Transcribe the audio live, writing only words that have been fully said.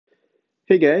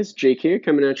Hey guys, Jake here,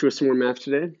 coming at you with some more math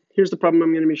today. Here's the problem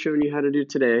I'm going to be showing you how to do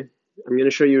today. I'm going to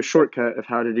show you a shortcut of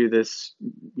how to do this,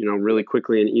 really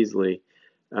quickly and easily.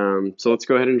 So let's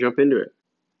go ahead and jump into it.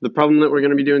 The problem that we're going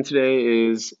to be doing today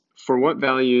is for what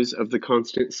values of the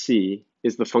constant c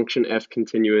is the function f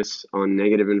continuous on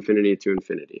negative infinity to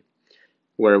infinity,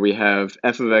 where we have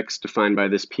f of x defined by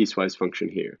this piecewise function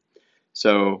here.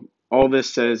 So all this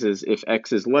says is if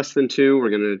x is less than 2,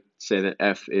 we're going to say that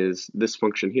f is this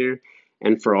function here.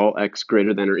 And for all x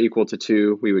greater than or equal to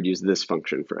 2, we would use this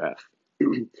function for f.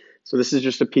 So this is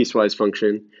just a piecewise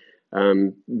function.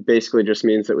 Basically just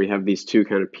means that we have these two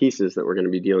kind of pieces that we're going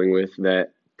to be dealing with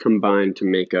that combine to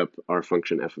make up our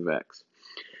function f of x.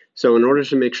 So in order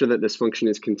to make sure that this function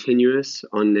is continuous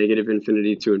on negative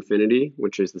infinity to infinity,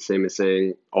 which is the same as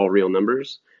saying all real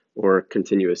numbers or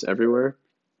continuous everywhere,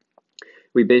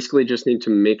 we basically just need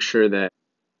to make sure that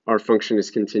our function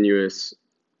is continuous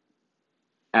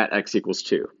at x equals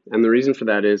 2. And the reason for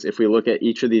that is if we look at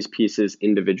each of these pieces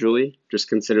individually, just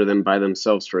consider them by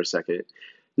themselves for a second,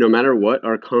 no matter what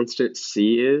our constant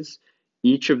c is,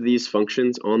 each of these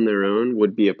functions on their own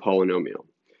would be a polynomial.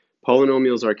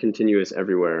 Polynomials are continuous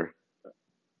everywhere,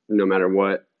 no matter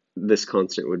what this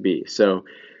constant would be. So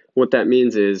what that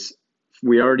means is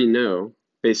we already know,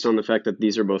 based on the fact that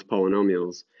these are both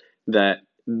polynomials, that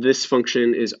this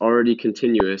function is already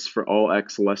continuous for all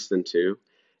x less than 2,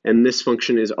 and this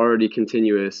function is already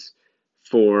continuous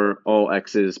for all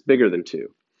x's bigger than 2.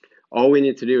 All we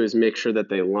need to do is make sure that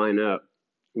they line up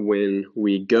when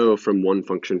we go from one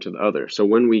function to the other. So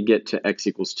when we get to x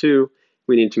equals 2,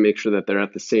 we need to make sure that they're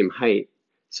at the same height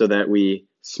so that we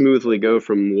smoothly go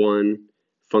from one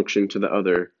function to the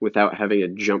other without having a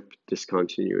jump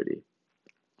discontinuity.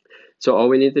 So all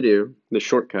we need to do, the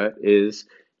shortcut, is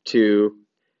to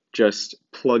just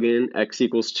plug in x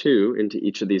equals 2 into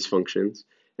each of these functions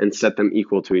and set them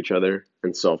equal to each other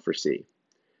and solve for c.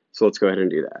 So let's go ahead and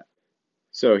do that.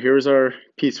 So here's our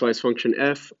piecewise function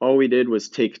f. All we did was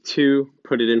take 2,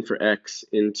 put it in for x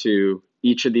into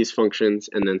each of these functions,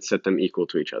 and then set them equal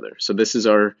to each other. So this is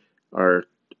our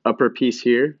upper piece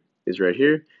here is right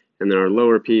here, and then our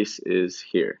lower piece is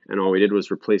here. And all we did was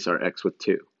replace our x with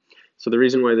 2. So the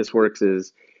reason why this works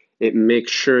is it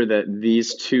makes sure that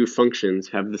these two functions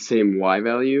have the same y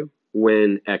value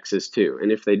when x is 2.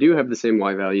 And if they do have the same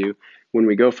y value, when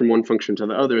we go from one function to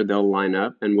the other, they'll line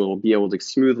up and we'll be able to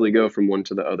smoothly go from one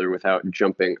to the other without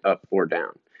jumping up or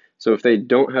down. So if they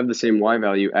don't have the same y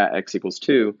value at x equals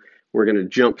 2, we're going to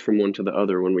jump from one to the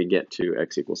other when we get to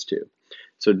x equals 2.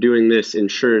 So doing this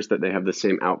ensures that they have the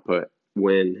same output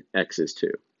when x is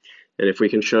 2. And if we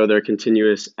can show they're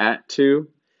continuous at 2,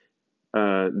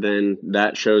 then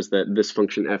that shows that this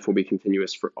function f will be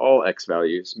continuous for all x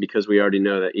values because we already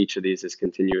know that each of these is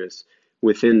continuous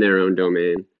within their own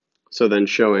domain. So then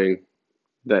showing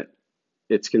that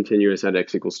it's continuous at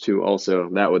x equals 2 also,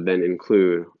 that would then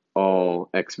include all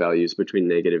x values between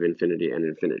negative infinity and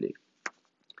infinity.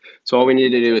 So all we need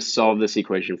to do is solve this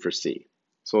equation for c.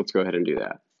 So let's go ahead and do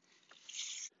that.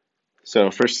 So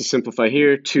first to simplify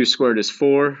here, 2 squared is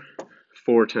 4.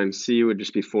 4 times c would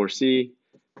just be 4c.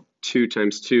 2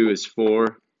 times 2 is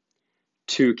 4.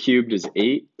 2 cubed is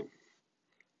 8.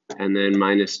 And then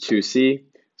minus 2c.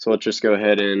 So let's just go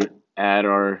ahead and add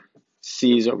our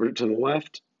c's over to the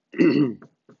left.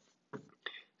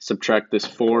 Subtract this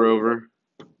 4 over.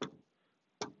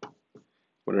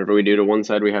 Whatever we do to one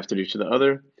side, we have to do to the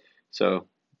other. So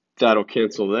that'll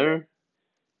cancel there.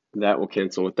 That will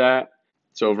cancel with that.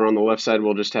 So over on the left side,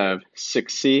 we'll just have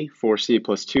 6c. 4c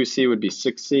plus 2c would be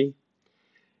 6c.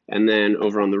 And then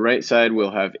over on the right side,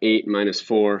 we'll have 8 minus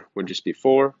 4 would just be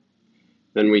 4.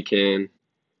 Then we can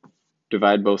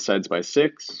divide both sides by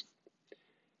 6.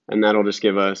 And that'll just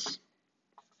give us,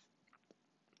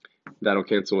 that'll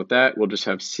cancel with that. We'll just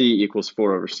have c equals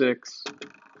 4 over 6,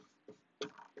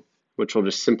 which will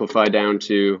just simplify down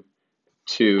to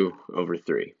 2 over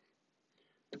 3.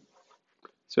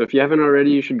 So if you haven't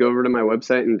already, you should go over to my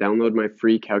website and download my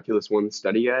free Calculus 1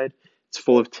 study guide. It's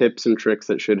full of tips and tricks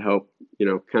that should help,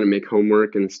 kind of make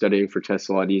homework and studying for tests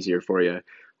a lot easier for you.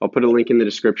 I'll put a link in the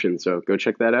description, so go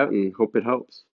check that out and hope it helps.